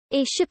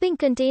A shipping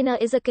container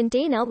is a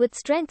container with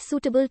strength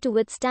suitable to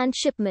withstand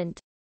shipment,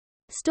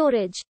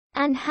 storage,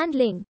 and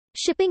handling.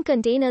 Shipping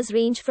containers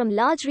range from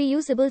large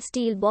reusable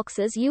steel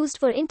boxes used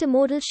for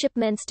intermodal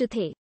shipments to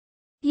thick,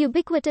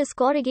 ubiquitous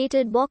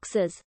corrugated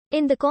boxes.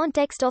 In the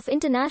context of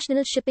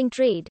international shipping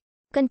trade,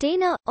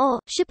 container, or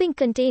shipping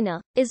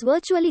container, is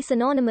virtually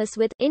synonymous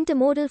with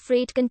intermodal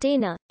freight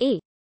container, a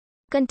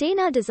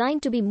container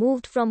designed to be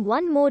moved from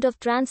one mode of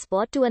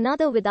transport to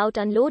another without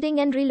unloading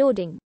and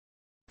reloading.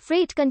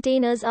 Freight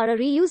containers are a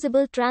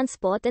reusable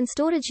transport and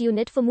storage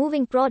unit for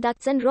moving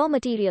products and raw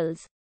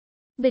materials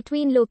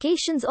between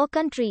locations or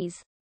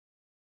countries.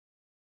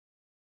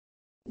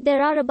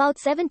 There are about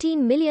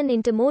 17 million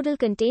intermodal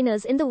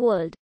containers in the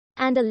world,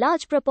 and a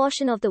large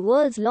proportion of the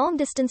world's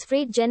long-distance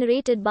freight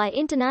generated by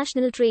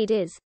international trade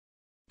is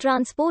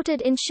transported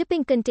in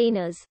shipping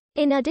containers.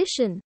 In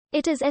addition,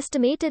 it is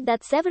estimated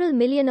that several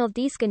million of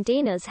these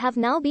containers have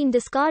now been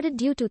discarded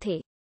due to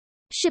the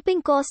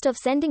shipping cost of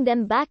sending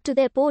them back to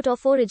their port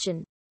of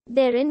origin.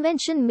 Their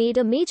invention made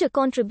a major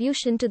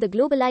contribution to the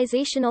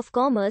globalization of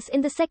commerce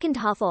in the second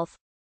half of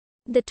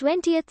the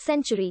 20th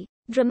century,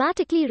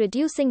 dramatically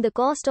reducing the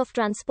cost of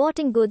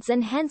transporting goods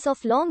and hence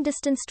of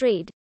long-distance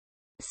trade.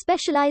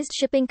 Specialized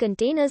shipping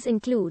containers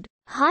include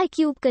high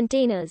cube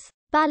containers,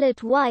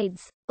 pallet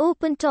wides,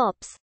 open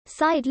tops,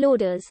 side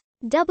loaders,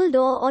 double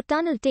door or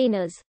tunnel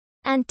containers,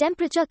 and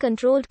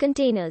temperature-controlled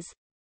containers.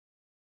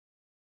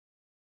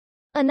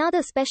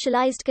 Another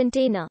specialized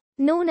container,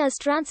 known as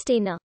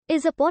transcontainer,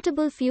 is a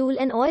portable fuel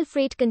and oil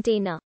freight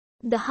container.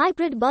 The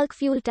hybrid bulk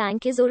fuel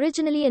tank is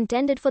originally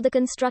intended for the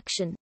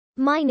construction,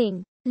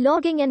 mining,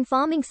 logging and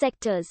farming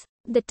sectors.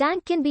 The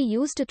tank can be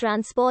used to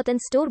transport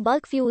and store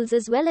bulk fuels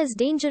as well as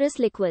dangerous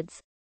liquids.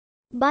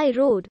 By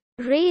road,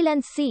 rail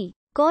and sea,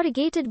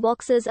 corrugated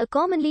boxes are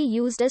commonly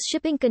used as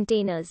shipping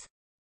containers.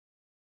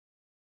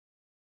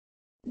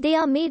 They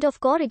are made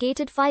of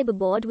corrugated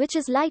fiberboard which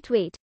is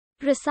lightweight,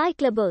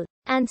 recyclable,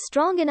 and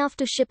strong enough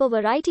to ship a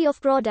variety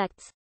of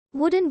products.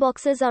 Wooden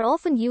boxes are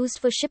often used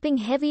for shipping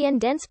heavy and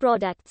dense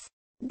products.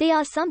 They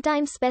are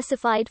sometimes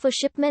specified for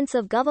shipments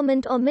of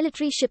government or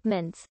military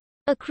shipments.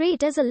 A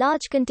crate is a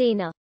large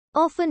container,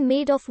 often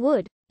made of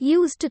wood,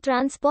 used to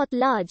transport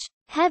large,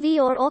 heavy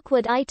or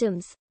awkward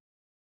items.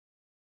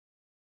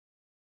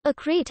 A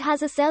crate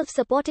has a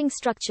self-supporting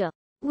structure,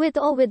 with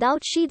or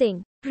without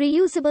sheathing.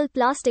 Reusable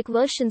plastic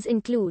versions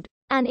include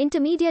an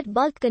intermediate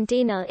bulk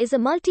container is a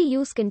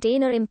multi-use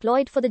container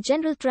employed for the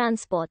general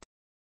transport,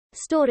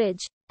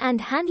 storage,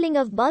 and handling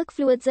of bulk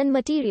fluids and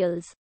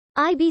materials.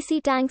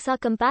 IBC tanks are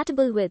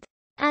compatible with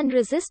and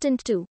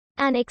resistant to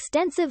an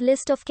extensive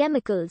list of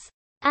chemicals,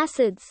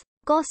 acids,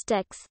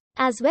 caustics,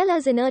 as well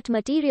as inert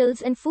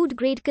materials and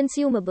food-grade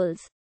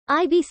consumables.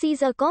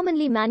 IBCs are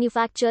commonly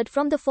manufactured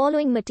from the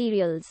following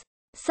materials.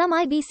 Some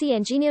IBC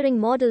engineering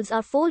models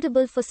are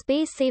foldable for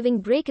space-saving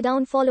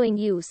breakdown following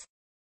use.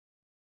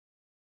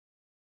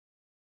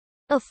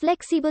 A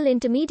flexible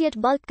intermediate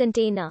bulk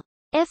container,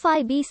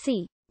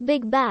 FIBC,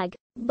 big bag,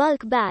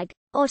 bulk bag,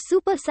 or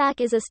super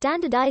sack is a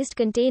standardized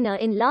container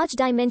in large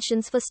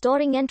dimensions for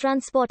storing and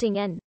transporting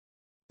and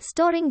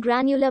storing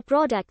granular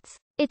products.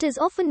 It is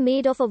often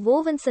made of a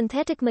woven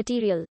synthetic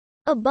material.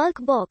 A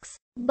bulk box,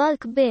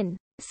 bulk bin,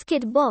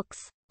 skid box,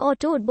 or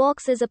tote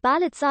box is a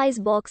pallet-size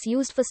box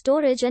used for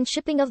storage and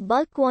shipping of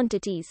bulk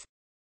quantities.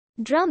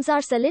 Drums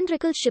are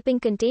cylindrical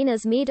shipping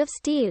containers made of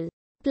steel,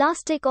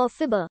 plastic or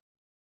fiber.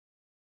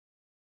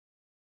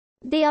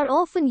 They are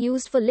often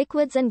used for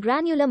liquids and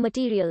granular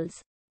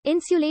materials.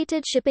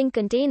 Insulated shipping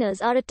containers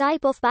are a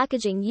type of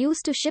packaging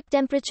used to ship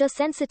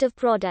temperature-sensitive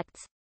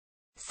products,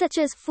 such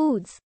as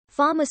foods,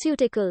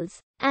 pharmaceuticals,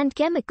 and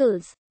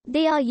chemicals.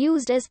 They are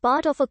used as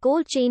part of a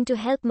cold chain to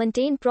help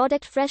maintain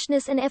product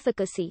freshness and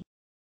efficacy.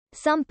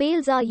 Some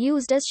pails are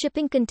used as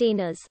shipping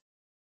containers.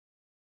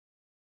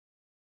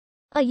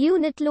 A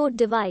unit load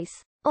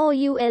device, or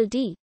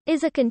ULD,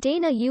 is a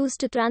container used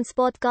to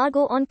transport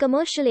cargo on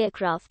commercial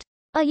aircraft.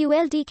 A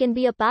ULD can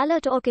be a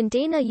pallet or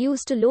container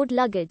used to load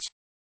luggage,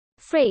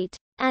 freight,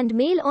 and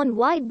mail on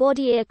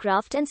wide-body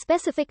aircraft and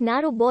specific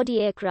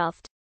narrow-body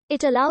aircraft.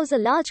 It allows a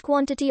large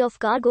quantity of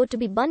cargo to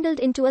be bundled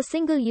into a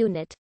single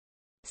unit.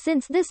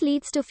 Since this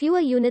leads to fewer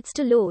units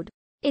to load,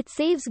 it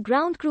saves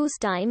ground crews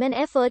time and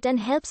effort and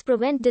helps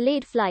prevent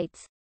delayed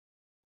flights.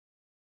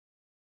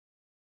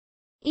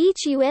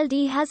 Each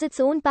ULD has its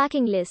own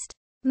packing list,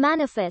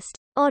 manifest,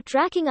 or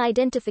tracking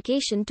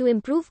identification to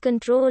improve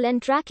control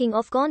and tracking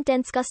of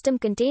contents. Custom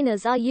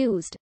containers are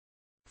used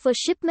for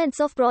shipments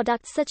of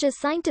products such as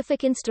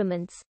scientific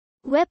instruments,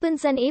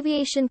 weapons and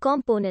aviation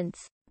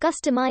components.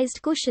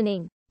 Customized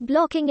cushioning,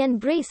 blocking and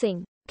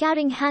bracing,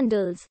 carrying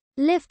handles,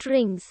 lift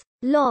rings,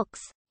 locks,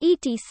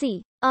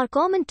 etc. are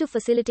common to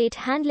facilitate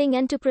handling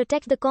and to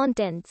protect the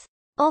contents.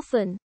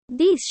 Often,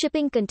 these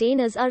shipping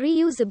containers are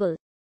reusable.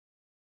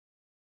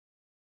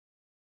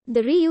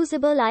 The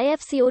reusable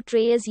IFCO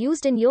tray is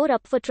used in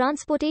Europe for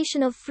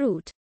transportation of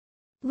fruit,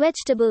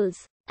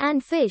 vegetables,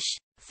 and fish.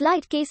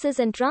 Flight cases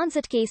and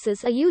transit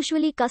cases are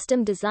usually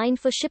custom designed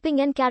for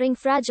shipping and carrying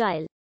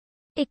fragile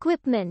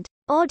equipment.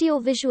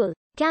 Audio-visual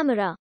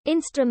camera,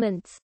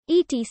 instruments,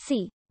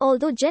 etc.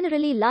 Although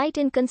generally light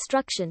in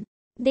construction,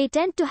 they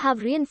tend to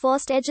have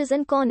reinforced edges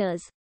and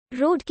corners.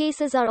 Road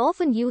cases are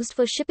often used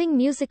for shipping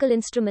musical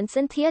instruments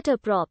and theater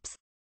props.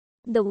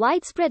 The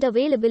widespread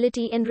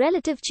availability and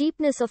relative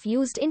cheapness of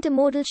used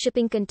intermodal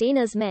shipping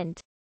containers meant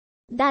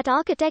that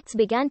architects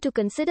began to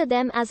consider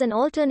them as an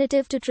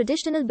alternative to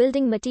traditional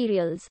building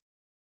materials.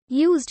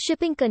 Used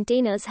shipping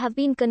containers have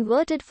been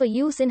converted for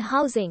use in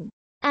housing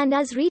and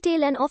as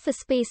retail and office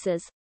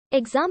spaces.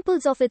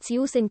 Examples of its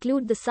use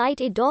include the Site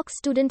A Dock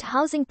student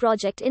housing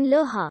project in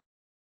Lerha.